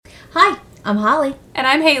Hi, I'm Holly. And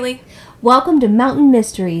I'm Haley. Welcome to Mountain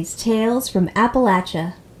Mysteries, Tales from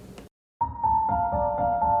Appalachia.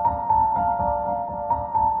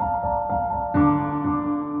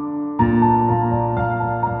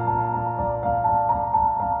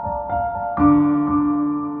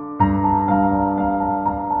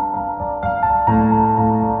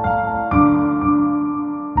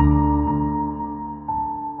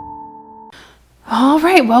 All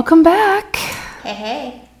right, welcome back. Hey,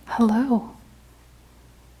 hey. Hello.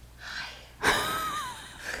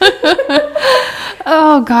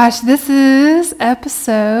 Oh gosh, this is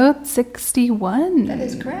episode 61. That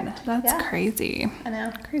is correct. That's crazy. I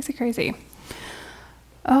know. Crazy.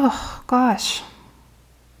 Oh gosh.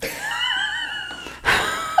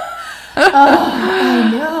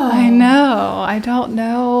 I know. I don't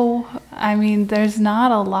know. I mean, there's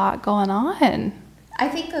not a lot going on. I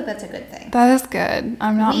think that's a good thing. That is good.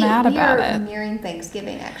 I'm not mad about it. We are nearing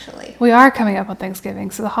Thanksgiving, actually. We are coming up on Thanksgiving,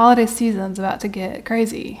 so the holiday season's about to get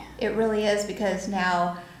crazy. It really is, because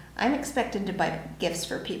now I'm expected to buy gifts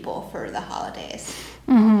for people for the holidays.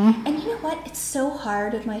 Mm-hmm. And you know what? It's so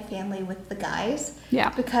hard in my family with the guys. Yeah.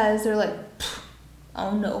 Because they're like,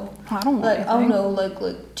 oh no. I don't want anything. Oh no,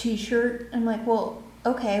 like t-shirt. I'm like, well,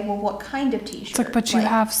 okay, well, what kind of t-shirt? It's like, but you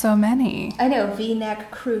have so many. I know, V-neck,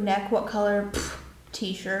 crew neck, what color?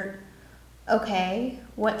 T-shirt. Okay,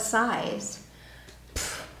 what size?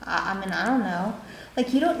 I mean, I don't know.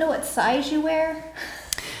 Like, you don't know what size you wear?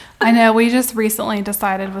 I know. We just recently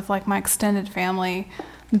decided with like my extended family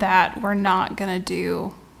that we're not gonna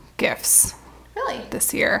do gifts. Really?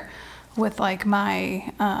 This year. With like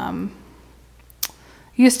my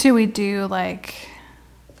used to we do like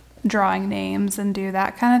drawing names and do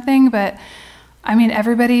that kind of thing, but I mean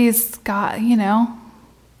everybody's got,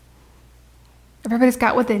 everybody's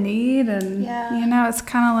got what they need, and it's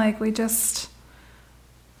kind of like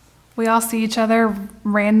we all see each other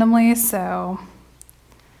randomly, so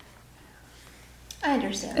I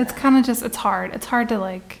understand. It's kind of just, it's hard to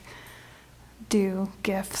like do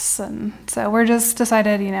gifts, and so we're just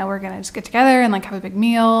decided, we're gonna just get together and like have a big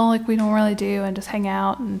meal like we don't really do, and just hang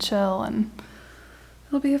out and chill, and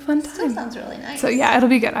it'll be a fun time. Still sounds really nice. So yeah, it'll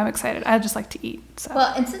be good. I'm excited. I just like to eat. So.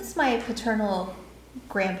 Well, and since my paternal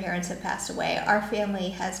grandparents have passed away, our family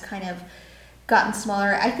has kind of gotten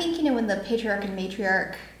smaller. I think, when the patriarch and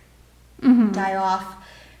matriarch die off,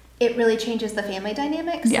 it really changes the family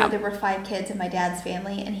dynamic. So there were 5 kids in my dad's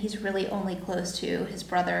family, and he's really only close to his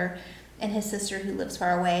brother and his sister who lives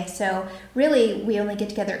far away. So really, we only get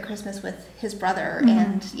together at Christmas with his brother,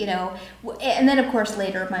 and and then of course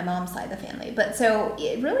later my mom's side of the family. But so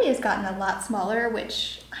it really has gotten a lot smaller,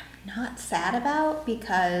 which I'm not sad about,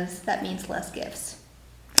 because that means less gifts.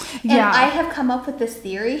 And I have come up with this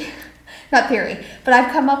theory, not theory, but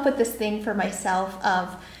I've come up with this thing for myself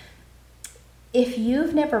of, if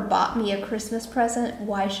you've never bought me a Christmas present,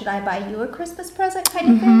 why should I buy you a Christmas present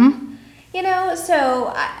kind of thing?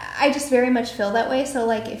 So I just very much feel that way. So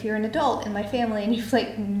like, if you're an adult in my family and you've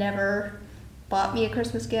like never bought me a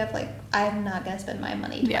Christmas gift, like I'm not going to spend my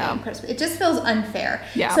money to buy you Christmas. It just feels unfair.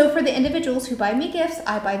 Yeah. So for the individuals who buy me gifts,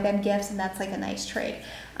 I buy them gifts, and that's like a nice trade.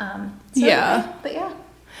 But yeah.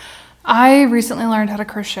 I recently learned how to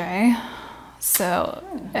crochet, so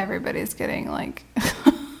everybody's getting like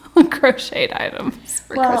crocheted items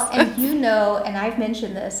for Christmas. And and I've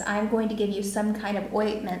mentioned this, I'm going to give you some kind of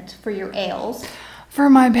ointment for your ails. For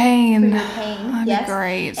my pain. For your pain, That'd be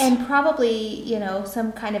great. And probably,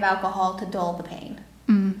 some kind of alcohol to dull the pain.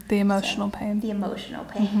 The emotional pain. The emotional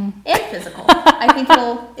pain. And physical. I think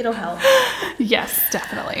it'll help. Yes,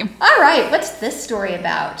 definitely. All right, what's this story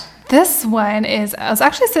about? This one was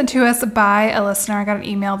actually sent to us by a listener. I got an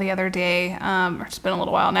email the other day. It's been a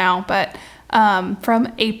little while now, but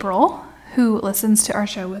from April, who listens to our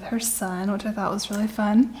show with her son, which I thought was really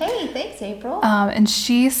fun. Hey, thanks, April. And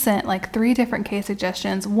she sent like 3 different case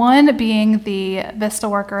suggestions. One being the Vista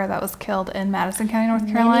worker that was killed in Madison County, North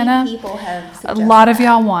Carolina. Many people have suggested a lot of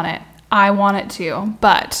y'all want it. I want it too.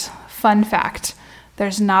 But fun fact,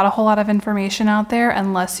 there's not a whole lot of information out there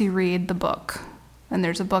unless you read the book. And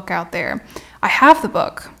there's a book out there. I have the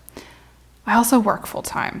book. I also work full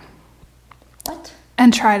time. What?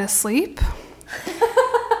 And try to sleep.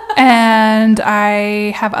 And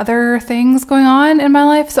I have other things going on in my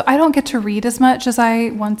life, so I don't get to read as much as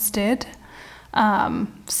I once did.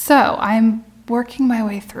 So I'm working my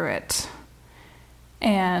way through it.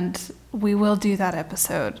 And we will do that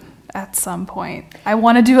episode at some point. I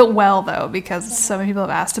want to do it well, though, because so many people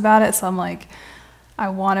have asked about it, so I'm like, I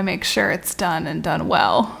want to make sure it's done and done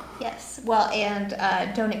well. Yes. Well,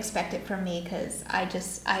 and don't expect it from me, because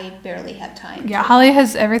I barely have time. Yeah, Holly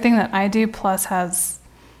has everything that I do, plus has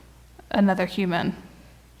another human,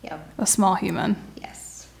 Yep. a small human.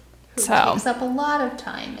 Yes. Who So- takes up a lot of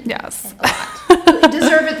time. Yes. And a lot.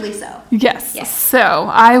 Deservedly so. Yes. Yes. So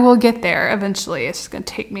I will get there eventually. It's just going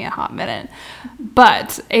to take me a hot minute.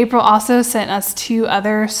 But April also sent us 2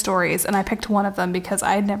 other stories, and I picked one of them because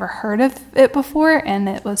I had never heard of it before, and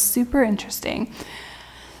it was super interesting.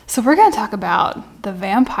 So we're going to talk about the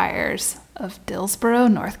vampires of Dillsboro,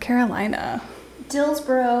 North Carolina.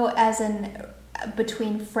 Dillsboro, as in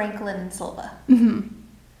between Franklin and Silva. Mm-hmm.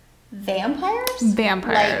 Vampires?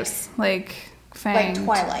 Vampires. Like fanged.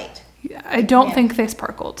 Like Twilight. I don't Yeah. think they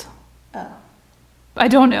sparkled. Oh. I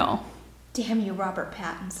don't know. Damn you, Robert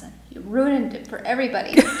Pattinson! You ruined it for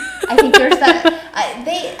everybody. I think there's that.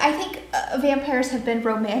 I think vampires have been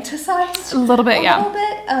romanticized A little bit, yeah. A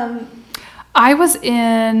little bit. I was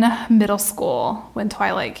in middle school when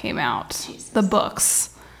Twilight came out, Jesus. the books.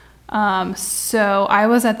 So I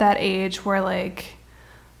was at that age where like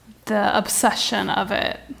the obsession of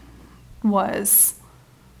it was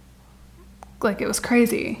like it was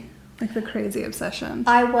crazy, like the crazy obsession.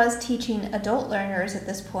 I was teaching adult learners at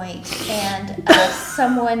this point, and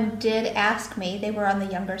someone did ask me. They were on the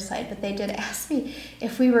younger side, but they did ask me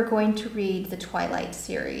if we were going to read the Twilight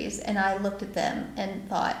series, and I looked at them and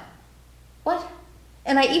thought, "What?"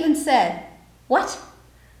 And I even said, "What?"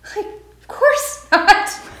 Like, of course not.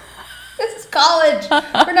 This is college.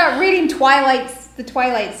 We're not reading the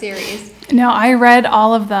Twilight series. No, I read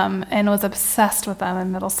all of them and was obsessed with them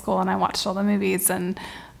in middle school, and I watched all the movies, and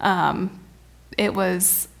it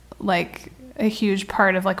was like a huge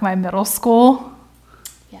part of like my middle school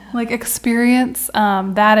like experience.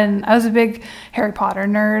 That, and I was a big Harry Potter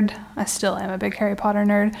nerd. I still am a big Harry Potter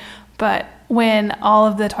nerd. But when all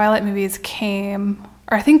of the Twilight movies came,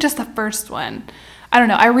 or I think just the first one, I don't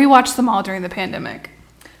know, I rewatched them all during the pandemic.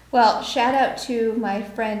 Well, shout out to my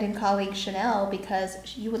friend and colleague Chanel,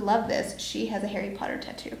 because you would love this. She has a Harry Potter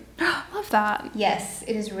tattoo. Love that. Yes,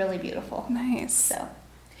 it is really beautiful. Nice. So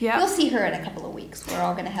Yeah. you'll see her in a couple of weeks. We're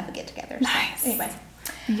all going to have a get together. So, Nice. anyway,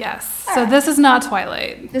 Yes. All So right. this is not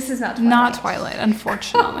Twilight. this is not Twilight. Not Twilight,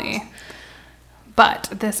 unfortunately. But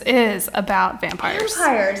this is about vampires.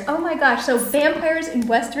 Vampires. Oh my gosh. So vampires in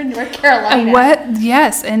Western North Carolina. What?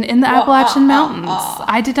 Yes, and in the Wah, Appalachian ah, Mountains. ah.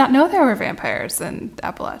 I did not know there were vampires in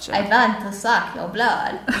Appalachia. I want to suck your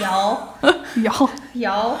blood, y'all. Y'all.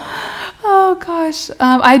 Y'all. Oh gosh.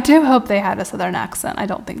 I do hope they had a southern accent. I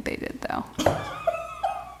don't think they did though.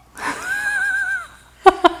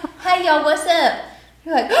 Hey, y'all, what's up?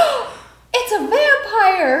 You're like, oh, it's a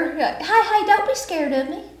vampire. You're like, hi, don't be scared of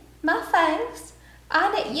me. My fangs.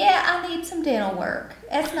 I need some dental work.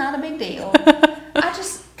 That's not a big deal.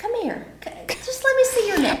 Come here. Just let me see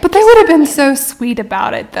your neck. But they would have been so sweet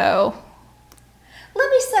about it though. Let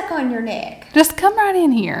me suck on your neck. Just come right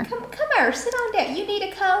in here. Come here, sit on down. You need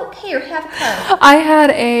a Coke? Here, have a Coke. I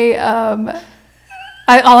had a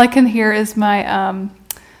all I can hear is my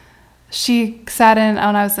she sat in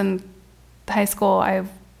when I was in high school. I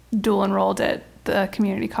dual enrolled at the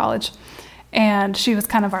community college, and she was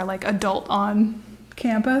kind of our like adult on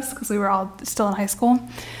campus because we were all still in high school.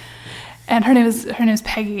 And her name is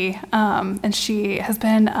Peggy, and she has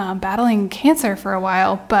been battling cancer for a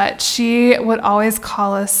while, but she would always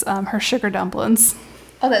call us her sugar dumplings.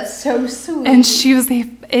 Oh, that's so sweet. And she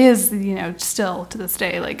is still to this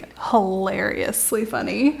day like hilariously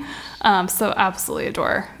funny. So absolutely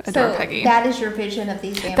adore Peggy. That is your vision of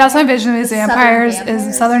these vampires? That's my vision of these The vampires, Southern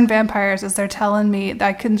is Southern vampires, is they're telling me that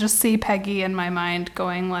I can just see Peggy in my mind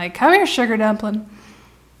going like, come here, sugar dumpling.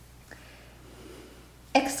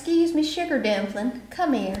 Excuse me, sugar dumpling.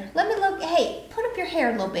 Come here. Let me look. Hey, put up your hair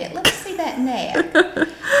a little bit. Let me see that neck.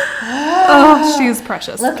 Oh, she is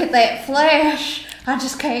precious. Look at that flesh. I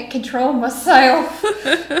just can't control myself.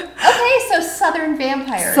 Okay, so Southern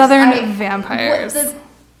vampires. Vampires.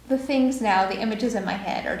 The things now, the images in my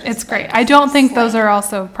head are just... It's great. like I don't think those slang. are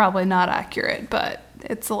also probably not accurate, but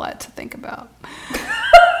it's a lot to think about.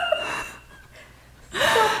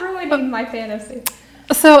 Stop ruining my fantasy.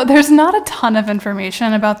 So there's not a ton of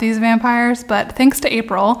information about these vampires, but thanks to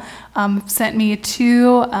April, sent me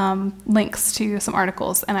 2 links to some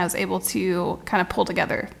articles, and I was able to kind of pull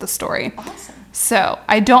together the story. Awesome. So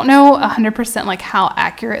I don't know 100% like how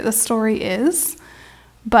accurate the story is,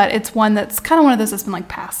 but it's one that's kind of one of those that's been like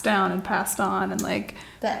passed down and passed on, and like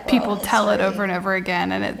That people oral tell it history. over and over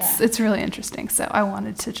again, and Yeah. it's really interesting. So I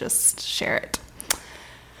wanted to just share it.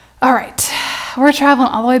 All right, we're traveling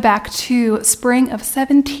all the way back to spring of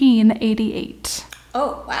 1788.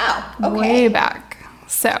 Oh, wow. Okay. Way back.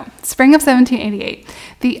 So, spring of 1788,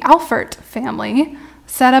 the Alford family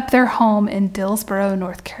set up their home in Dillsboro,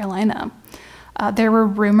 North Carolina. There were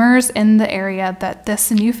rumors in the area that this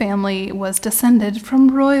new family was descended from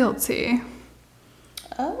royalty.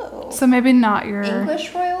 Oh. So maybe not your...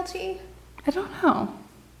 English royalty? I don't know.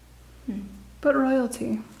 But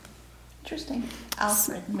royalty. Interesting.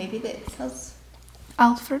 Alfred. Maybe that sounds...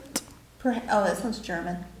 Alfred. Oh, that sounds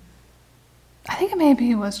German. I think maybe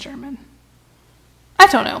he was German. I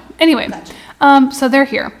don't know. Anyway, Gotcha. So they're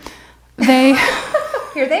here. They...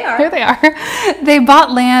 Here they are. Here they are. They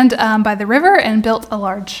bought land by the river and built a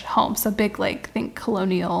large home. So big, like, think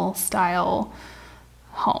colonial style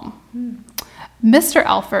home. Mr.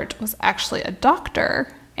 Alford was actually a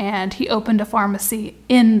doctor, and he opened a pharmacy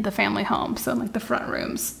in the family home. So, like, the front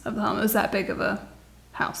rooms of the home. It was that big of a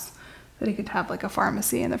house that he could have, like, a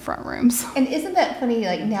pharmacy in the front rooms. And isn't that funny,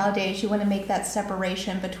 like, nowadays you want to make that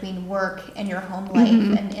separation between work and your home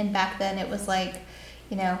life. And back then it was like,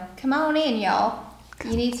 you know, come on in, y'all.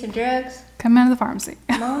 You need some drugs? Come into the pharmacy.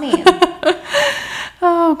 Come on in.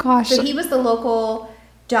 Oh, gosh. So he was the local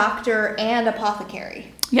doctor and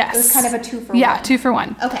apothecary. Yes. It was kind of a 2 for 1. Yeah, 2 for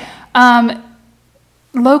 1. Okay.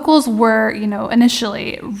 Locals were,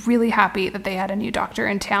 initially really happy that they had a new doctor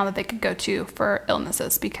in town that they could go to for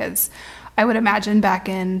illnesses, because I would imagine back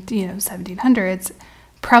in, 1700s,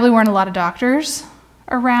 probably weren't a lot of doctors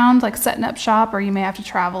around, like setting up shop, or you may have to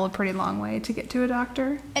travel a pretty long way to get to a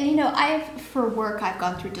doctor. And for work, I've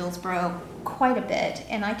gone through Dillsboro quite a bit,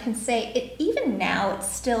 and I can say even now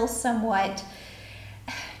it's still somewhat,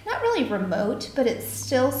 not really remote, but it's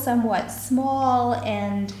still somewhat small,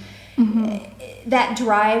 and that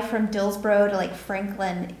drive from Dillsboro to like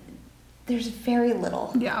Franklin, there's very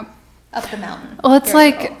little. Yeah. Up the mountain. Well, it's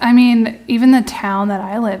very like, little. Even the town that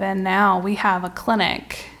I live in now, we have a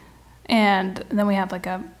clinic. And then we have like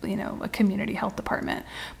a community health department.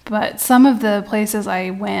 But some of the places I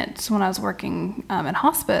went when I was working in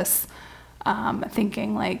hospice,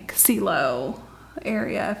 thinking like CeeLo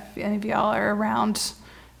area, if any of y'all are around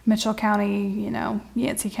Mitchell County,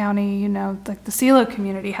 Yancey County, like the CeeLo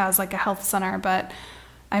community has like a health center, but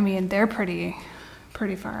they're pretty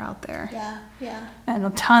far out there. Yeah.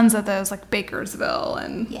 And tons of those like Bakersville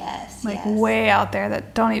and way out there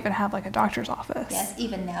that don't even have like a doctor's office. Yes,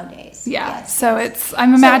 even nowadays. Yeah. Yes, so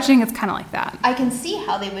I'm imagining it's kind of like that. I can see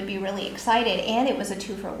how they would be really excited, and it was a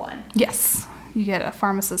 2 for 1. Yes. You get a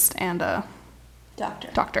pharmacist and a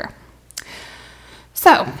doctor.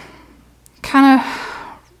 So kind of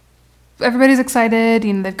everybody's excited.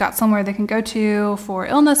 They've got somewhere they can go to for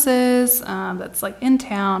illnesses that's like in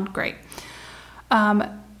town. Great.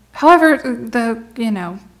 However,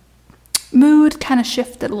 the, mood kind of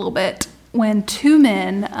shifted a little bit when 2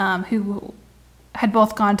 men who had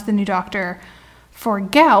both gone to the new doctor for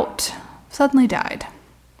gout suddenly died.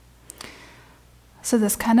 So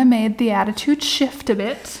this kind of made the attitude shift a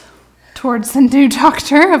bit towards the new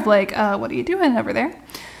doctor of like, what are you doing over there?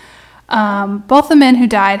 Both the men who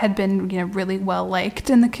died had been, really well liked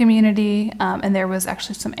in the community, and there was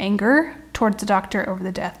actually some anger towards the doctor over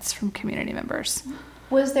the deaths from community members.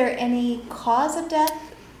 Was there any cause of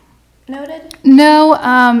death noted? No,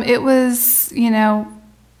 it was,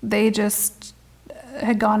 they just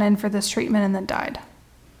had gone in for this treatment and then died.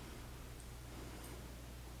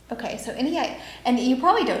 Okay, so and you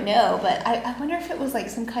probably don't know, but I wonder if it was like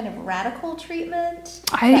some kind of radical treatment.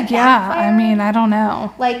 I don't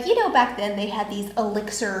know. Like, back then they had these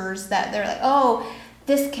elixirs that they're like, oh,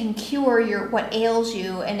 this can cure what ails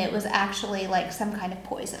you, and it was actually like some kind of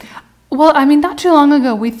poison. Well, not too long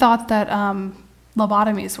ago we thought that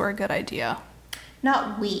lobotomies were a good idea.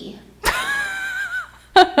 Not we.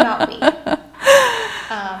 Not we.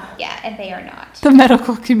 And they are not. The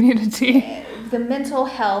medical community. The mental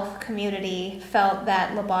health community felt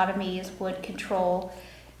that lobotomies would control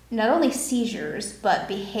not only seizures, but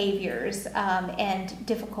behaviors and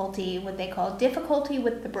difficulty, what they call difficulty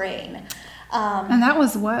with the brain. And that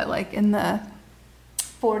was what, like in the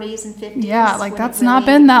 40s and 50s? Yeah, like that's not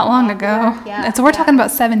been that long ago. Yeah, so we're talking about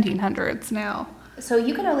 1700s now. So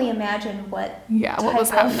you can only imagine what was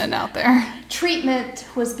happening out there. Treatment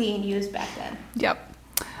was being used back then. Yep.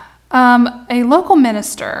 A local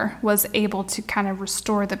minister was able to kind of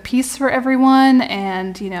restore the peace for everyone,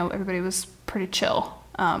 and everybody was pretty chill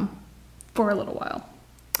for a little while.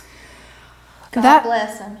 God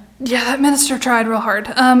bless him. Yeah, that minister tried real hard.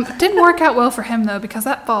 Didn't work out well for him though, because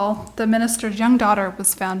that fall the minister's young daughter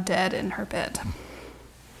was found dead in her bed.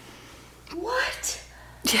 What?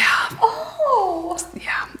 Yeah. Oh.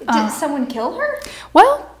 Yeah. Did someone kill her?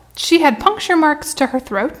 Well, she had puncture marks to her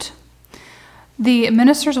throat. The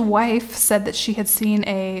minister's wife said that she had seen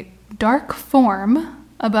a dark form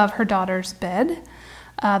above her daughter's bed.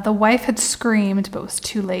 The wife had screamed, but was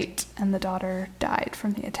too late, and the daughter died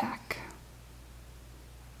from the attack.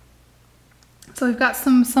 So we've got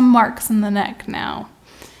some marks in the neck now.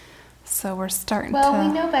 So we're starting Well,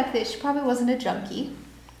 we know back then she probably wasn't a junkie.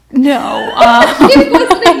 No. She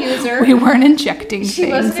wasn't a user. We weren't injecting She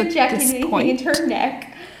things wasn't at injecting this anything point. into her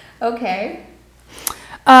neck. Okay.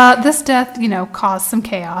 This death, caused some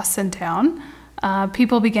chaos in town.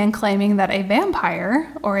 People began claiming that a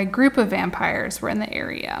vampire or a group of vampires were in the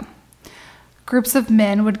area. Groups of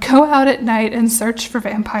men would go out at night and search for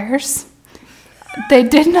vampires. They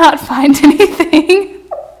did not find anything.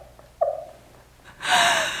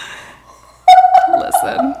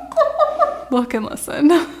 Listen. Look and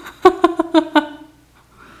listen.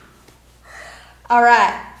 All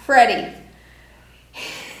right, Freddie.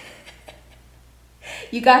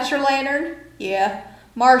 You got your lantern? Yeah.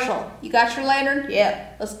 Marshall, you got your lantern? Yeah.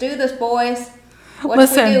 Let's do this, boys. What we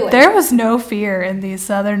Listen, doing? there was no fear in these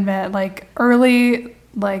southern men. Early,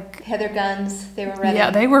 Had their guns. They were ready.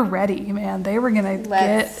 yeah, they were ready, man. They were going to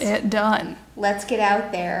Let's- get it done. Let's get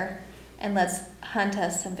out there and let's hunt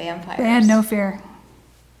us some vampires. They had no fear.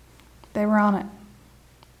 They were on it.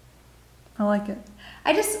 I like it.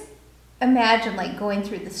 I just imagine going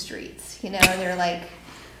through the streets. They're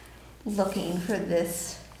looking for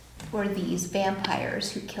this or these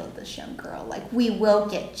vampires who killed this young girl. We will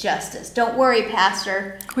get justice. Don't worry,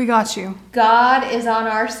 Pastor. We got you. God is on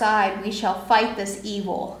our side. We shall fight this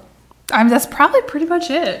evil. That's probably pretty much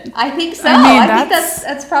it. I think so. I mean, I think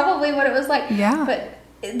that's probably what it was like. Yeah. But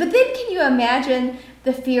then can you imagine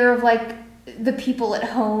the fear of the people at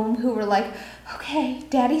home who were okay,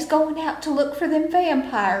 Daddy's going out to look for them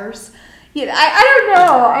vampires. I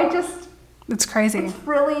don't know. It's crazy. It's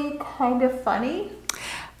really kind of funny.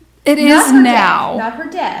 It is Not her now. Death, not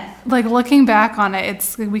her death. Looking back on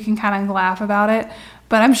it, we can kind of laugh about it.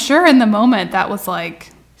 But I'm sure in the moment that was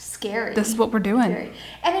Scary. this is what we're doing. Scary.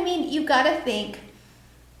 And I mean, you've got to think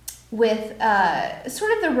with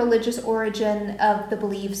sort of the religious origin of the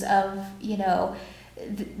beliefs of,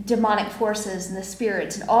 the demonic forces and the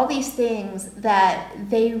spirits and all these things that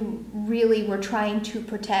they really were trying to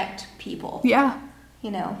protect people. Yeah,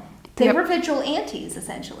 They Yep. were vigilantes,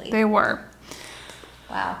 essentially. they were.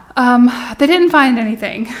 Wow. They didn't find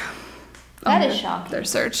anything. That on is shocking. Their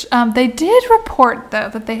search. They did report, though,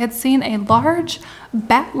 that they had seen a large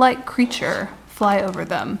bat-like creature fly over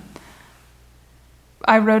them.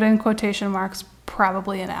 I wrote in quotation marks,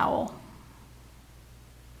 probably an owl.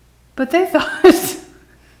 But they thought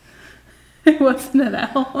it wasn't an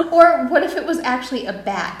owl. Or what if it was actually a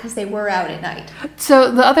bat, because they were out at night?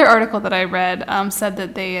 So the other article that I read said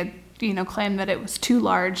that they had, claimed that it was too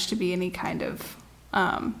large to be any kind of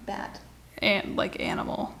Bat.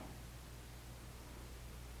 animal.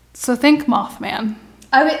 So think Mothman.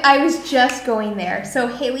 I was just going there. So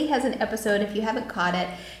Haley has an episode, if you haven't caught it,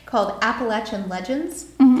 called Appalachian Legends.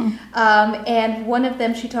 Mm-hmm. And one of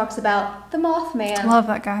them, she talks about the Mothman. I love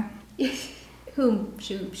that guy. Whom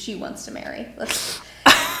she wants to marry.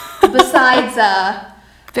 Besides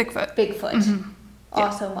Bigfoot. Bigfoot. Mm-hmm.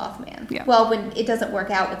 Also Mothman. Yeah. Well, when it doesn't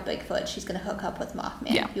work out with Bigfoot, she's going to hook up with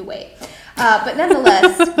Mothman. Yeah. You wait. But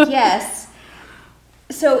nonetheless, yes.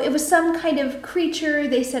 So it was some kind of creature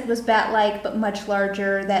they said was bat-like, but much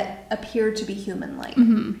larger, that appeared to be human-like.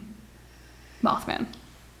 Mm-hmm. Mothman.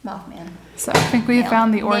 Mothman. So I think we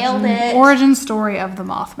found the Nailed it. origin story of the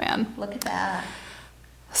Mothman. Look at that.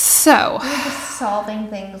 So, We're just solving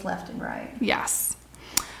things left and right. yes.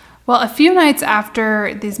 Well, a few nights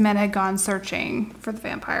after these men had gone searching for the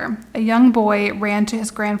vampire, a young boy ran to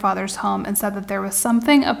his grandfather's home and said that there was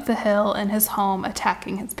something up the hill in his home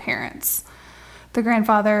attacking his parents. The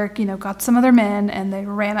grandfather, got some other men and they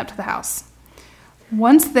ran up to the house.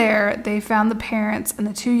 Once there, they found the parents and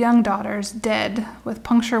the two young daughters dead with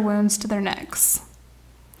puncture wounds to their necks.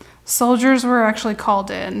 Soldiers were actually called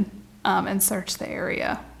in and searched the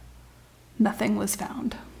area. Nothing was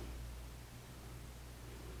found.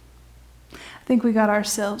 I think we got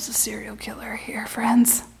ourselves a serial killer here,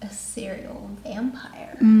 friends. A serial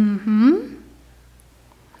vampire. Mm-hmm.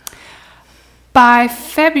 By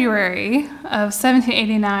February of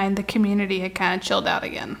 1789, the community had kind of chilled out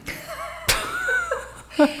again.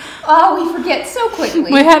 Oh, we forget so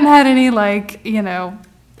quickly. We hadn't had any, vampire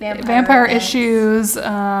events. issues,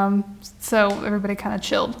 so everybody kind of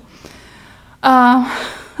chilled.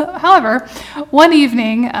 However, one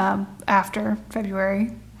evening after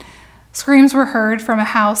February, screams were heard from a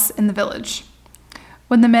house in the village.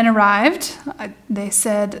 When the men arrived, they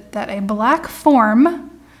said that a black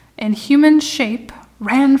form in human shape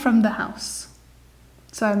ran from the house.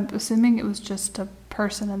 So I'm assuming it was just a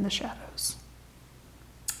person in the shadows.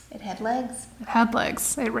 It had legs. It had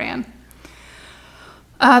legs. It ran.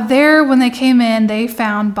 There, when they came in, they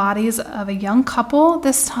found bodies of a young couple,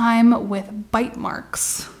 this time with bite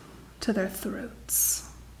marks to their throats.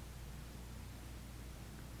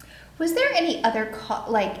 Was there any other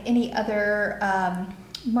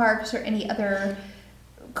marks or any other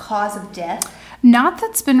cause of death? Not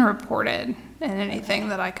that's been reported in anything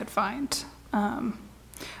that I could find.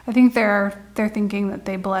 I think they're thinking that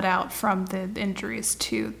they bled out from the injuries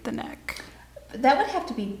to the neck. That would have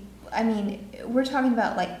to be, I mean, we're talking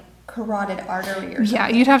about like carotid artery or something. Yeah,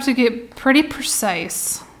 you'd have to get pretty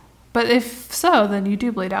precise. But if so, then you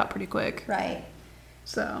do bleed out pretty quick. Right.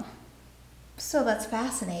 So that's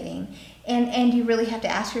fascinating. And you really have to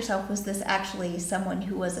ask yourself, was this actually someone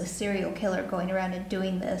who was a serial killer going around and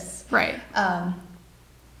doing this? Right.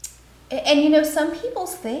 And some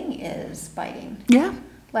people's thing is biting. Yeah.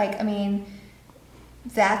 Like, I mean,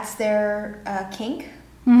 that's their kink.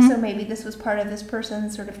 Mm-hmm. So maybe this was part of this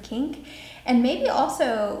person's sort of kink. And maybe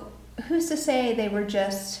also, who's to say they were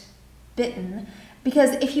just bitten?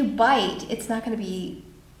 Because if you bite, it's not going to be,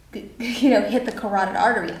 hit the carotid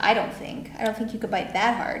artery, I don't think. I don't think you could bite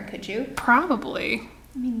that hard, could you? Probably.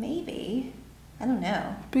 I mean, maybe. I don't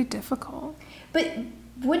know. It'd be difficult. But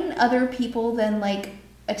wouldn't other people then, like,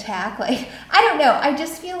 attack? Like, I don't know. I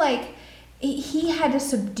just feel like he had to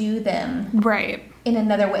subdue them. Right. In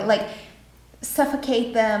another way. Like,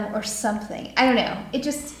 suffocate them or something. I don't know. It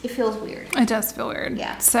feels weird. It does feel weird.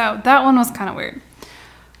 Yeah. So that one was kind of weird.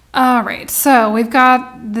 All right. So we've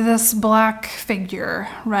got this black figure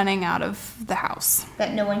running out of the house.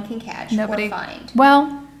 That no one can catch or find.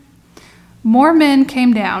 Well, more men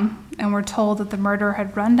came down and were told that the murderer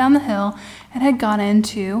had run down the hill and had gone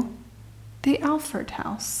into the Alford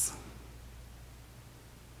house.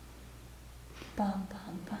 Bum,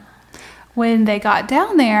 bum, bum. When they got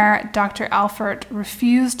down there, Dr. Alford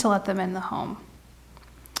refused to let them in the home.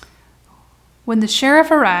 When the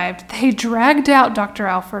sheriff arrived, they dragged out Dr.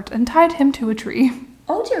 Alford and tied him to a tree.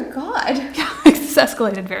 Oh, dear God. This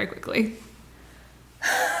escalated very quickly.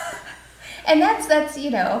 And that's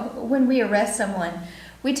when we arrest someone,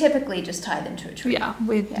 we typically just tie them to a tree. Yeah,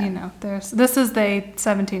 this is the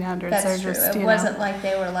 1700s. That's They're true. just, it wasn't like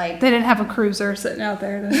they were like... They didn't have a cruiser sitting out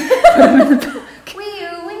there to put them in the back.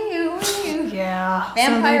 Wee-oo. Yeah.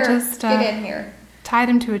 Vampire, so they just get in here. tied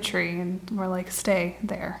him to a tree and were like, stay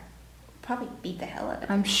there. Probably beat the hell out of him.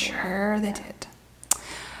 I'm sure they did.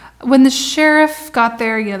 When the sheriff got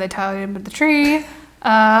there, they tied him to the tree.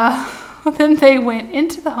 Then they went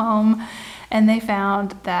into the home and they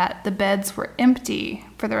found that the beds were empty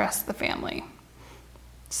for the rest of the family.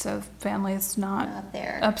 So the family is not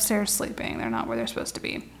there. Upstairs sleeping. They're not where they're supposed to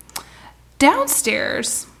be.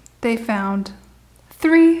 Downstairs, they found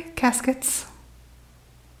 3 caskets.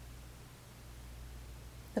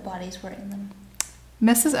 The bodies were in them.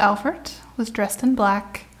 Mrs. Alford was dressed in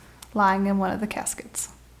black, lying in one of the caskets.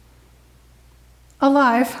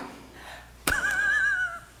 Alive.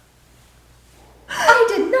 I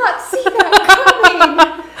did not see that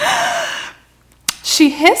coming.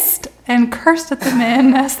 She hissed and cursed at the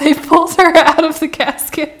men as they pulled her out of the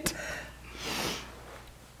casket.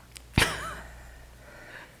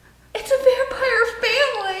 It's a vampire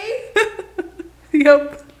family.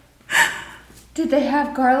 Yep. Did they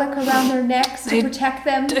have garlic around their necks to protect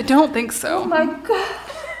them? I don't think so. Oh my God.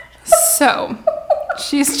 So,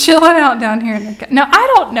 she's chilling out down here in the... Now,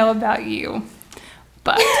 I don't know about you,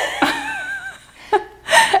 but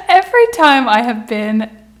every time I have been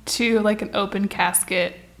to like an open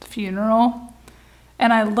casket funeral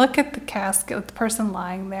and I look at the casket, the person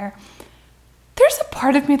lying there, there's a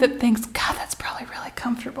part of me that thinks, God, that's probably really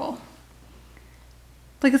comfortable.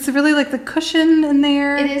 Like, it's really like the cushion in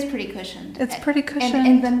there. It is pretty cushioned. It's pretty cushioned.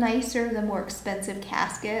 And the nicer, the more expensive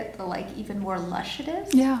casket, the like even more lush it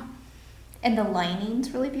is. Yeah. And the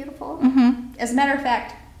lining's really beautiful. Mm-hmm. As a matter of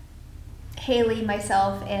fact, Haley,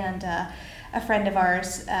 myself, and a friend of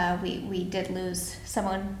ours, we did lose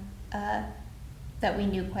someone that we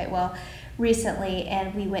knew quite well recently,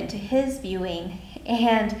 and we went to his viewing.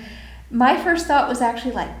 And my first thought was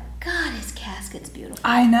actually like, God, his casket's beautiful.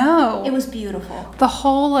 I know. It was beautiful. The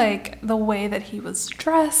whole, like, the way that he was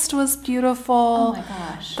dressed was beautiful. Oh my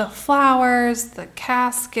gosh. The flowers, the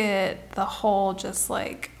casket, the whole just,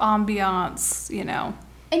 like, ambiance,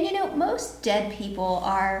 And, most dead people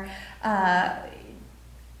are,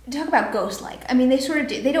 talk about ghost-like. I mean, they sort of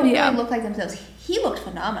do. They don't really look like themselves. He looked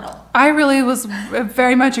phenomenal. I really was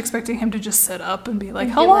very much expecting him to just sit up and be like,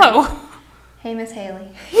 hello. Hey, Miss Haley.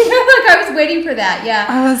 I was waiting for that. Yeah,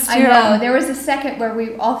 I was too. I know. There was a second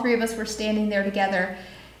where all 3 of us were standing there together,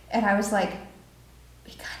 and I was like,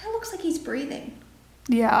 he kind of looks like he's breathing.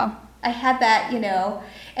 Yeah. I had that,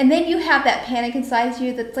 and then you have that panic inside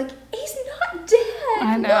you that's like, he's not dead.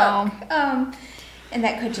 I know. Look. And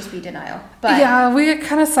that could just be denial. But yeah, we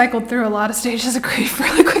kind of cycled through a lot of stages of grief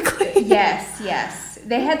really quickly. Yes.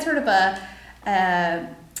 They had sort of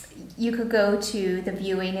you could go to the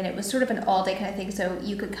viewing, and it was sort of an all-day kind of thing, so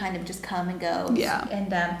you could kind of just come and go. Yeah.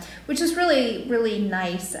 And which is really, really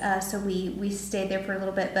nice. So we stayed there for a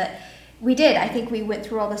little bit, but we did. I think we went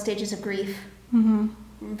through all the stages of grief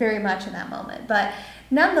very much in that moment. But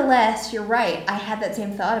nonetheless, you're right. I had that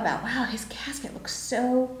same thought about, wow, his casket looks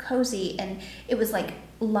so cozy, and it was like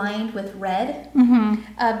lined with red.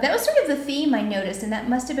 That was sort of the theme I noticed, and that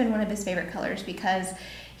must have been one of his favorite colors because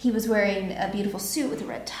he was wearing a beautiful suit with a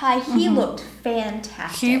red tie. He looked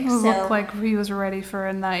fantastic. He looked like he was ready for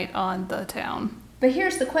a night on the town. But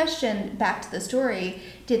here's the question, back to the story.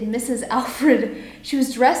 Did Mrs. Alfred, she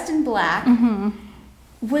was dressed in black.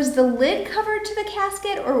 Was the lid covered to the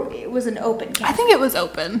casket, or it was an open casket? I think it was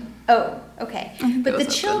open. Oh, okay. But the open.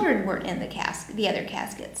 children weren't in the other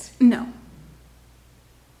caskets. No.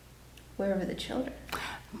 Where were the children?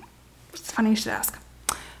 It's funny you should ask.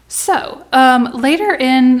 So, later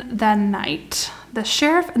in the night, the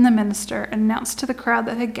sheriff and the minister announced to the crowd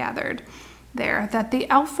that had gathered there that the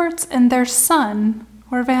Alferts and their son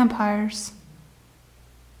were vampires.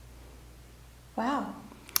 Wow.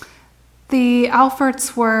 The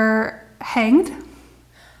Alferts were hanged.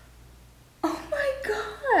 Oh my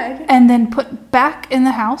God. And then put back in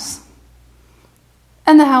the house.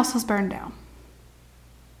 And the house was burned down.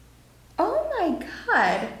 Oh my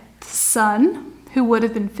God. The son, who would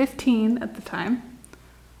have been 15 at the time,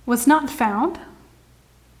 was not found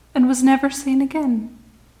and was never seen again.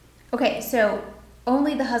 Okay, so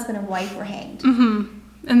only the husband and wife were hanged.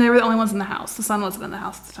 And they were the only ones in the house. The son wasn't in the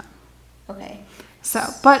house at the time. Okay. So,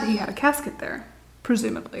 but he had a casket there,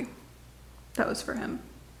 presumably. That was for him.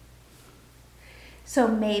 So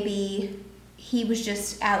maybe he was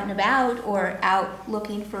just out and about or out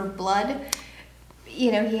looking for blood. He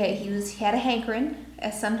had a hankering,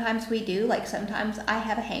 as sometimes we do. Like sometimes I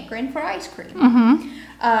have a hankering for ice cream.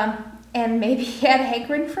 And maybe he had a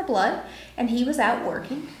hankering for blood, and he was out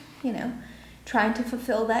working, trying to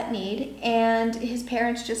fulfill that need. And his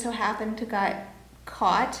parents just so happened to got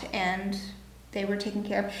caught, and they were taken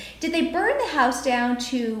care of. Did they burn the house down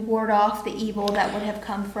to ward off the evil that would have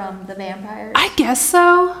come from the vampires? I guess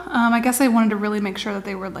so. I guess they wanted to really make sure that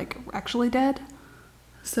they were actually dead.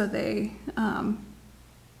 So they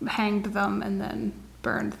hanged them and then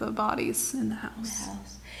burned the bodies in the house.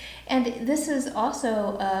 And this is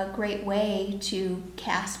also a great way to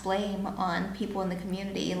cast blame on people in the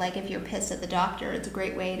community. Like if you're pissed at the doctor, it's a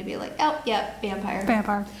great way to be like, oh, yeah, vampire.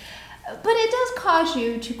 Vampire. But it does cause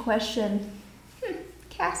you to question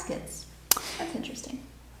caskets. That's interesting.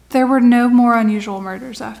 There were no more unusual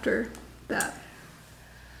murders after that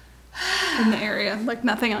in the area.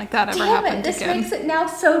 Nothing like that ever happened This again. makes it now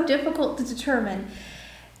so difficult to determine.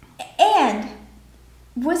 And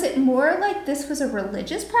was it more like this was a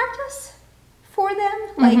religious practice for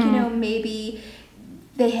them? Maybe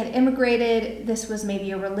they had immigrated. This was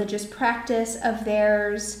maybe a religious practice of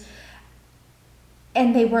theirs.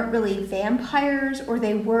 And they weren't really vampires, or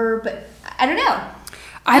they were, but I don't know.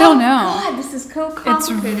 I don't know. God, this is so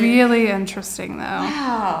complicated. It's really interesting,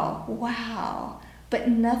 though. Wow. But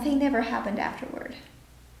nothing ever happened afterward.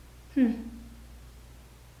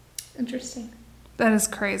 Interesting. That is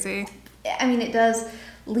crazy. I mean, it does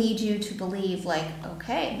lead you to believe,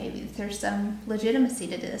 okay, maybe there's some legitimacy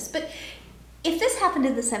to this. But if this happened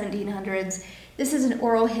in the 1700s, this is an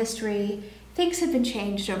oral history. Things have been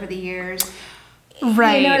changed over the years.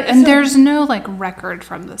 Right. And there's no record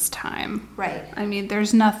from this time. Right. I mean,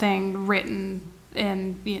 there's nothing written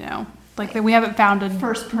in, we haven't found a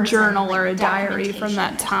first-person journal or a diary from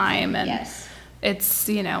that time. And yes. It's,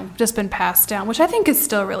 just been passed down, which I think is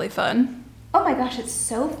still really fun. Oh my gosh, it's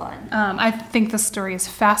so fun. I think the story is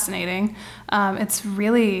fascinating. It's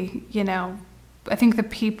really, I think the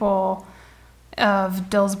people of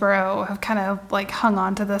Dillsborough have kind of hung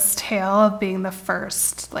on to this tale of being the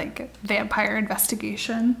first vampire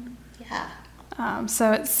investigation. Yeah.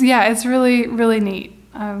 So it's really, really neat.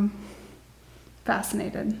 I'm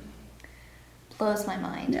fascinated. Blows my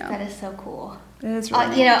mind. Yeah. That is so cool. It is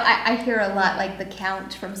really neat. I hear a lot the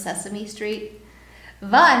Count from Sesame Street.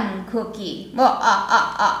 One cookie.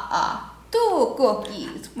 Two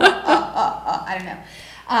cookies. I don't know.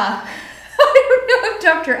 I don't know if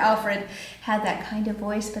Dr. Alfred had that kind of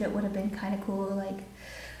voice, but it would have been kind of cool.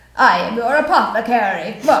 I am your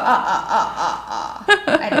apothecary.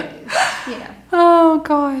 I don't, Oh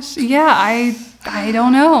gosh, yeah. I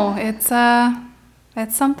don't know. It's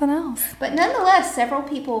It's something else. But nonetheless, several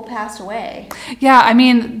people passed away. Yeah, I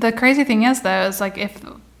mean, the crazy thing is, though, is like if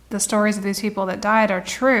the stories of these people that died are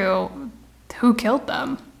true, who killed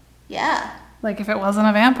them? Yeah. Like if it wasn't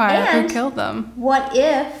a vampire, And who killed them? what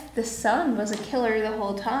if the son was a killer the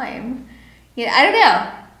whole time? You know, I don't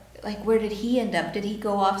know. Like, where did he end up? Did he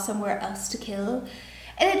go off somewhere else to kill?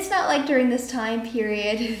 And it's not like during this time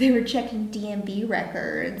period they were checking DMV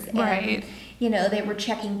records. And, Right. you know, they were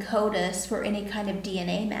checking CODIS for any kind of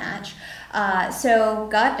DNA match. So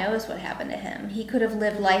God knows what happened to him. He could have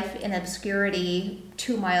lived life in obscurity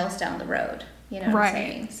 2 miles down the road. You know what I'm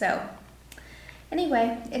saying? So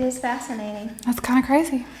anyway, it is fascinating. That's kind of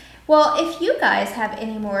crazy. Well, if you guys have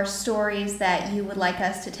any more stories that you would like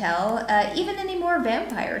us to tell, even any more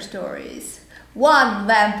vampire stories, one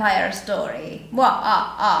vampire story,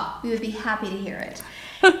 we would be happy to hear it.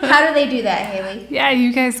 How do they do that, Haley? Yeah,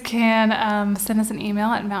 you guys can send us an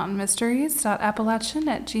email at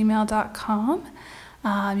mountainmysteries.appalachian@gmail.com.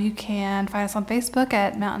 You can find us on Facebook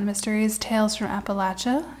at Mountain Mysteries Tales from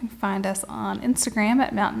Appalachia. You can find us on Instagram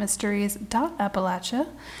at mountainmysteries.appalachia.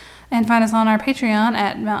 And find us on our Patreon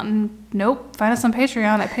at find us on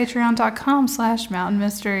Patreon at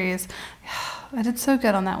patreon.com/mountainmysteries. I did so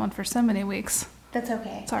good on that one for so many weeks. That's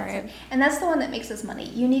okay. It's all right. And that's the one that makes us money.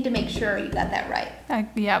 You need to make sure you got that right.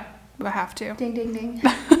 Yep, I have to. Ding, ding, ding.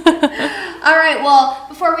 All right, well,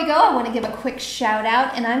 before we go, I want to give a quick shout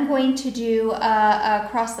out, and I'm going to do a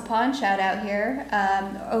across the pond shout out here,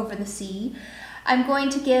 over the sea. I'm going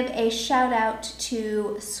to give a shout out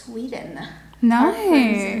to Sweden. Our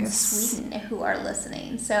friends in Nice. Sweden who are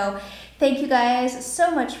listening. So thank you guys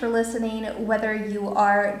so much for listening, whether you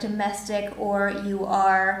are domestic or you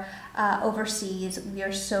are overseas. We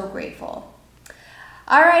are so grateful.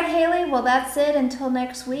 All right, Haley, well, that's it. Until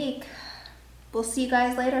next week. We'll see you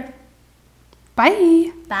guys later.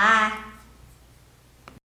 Bye. Bye.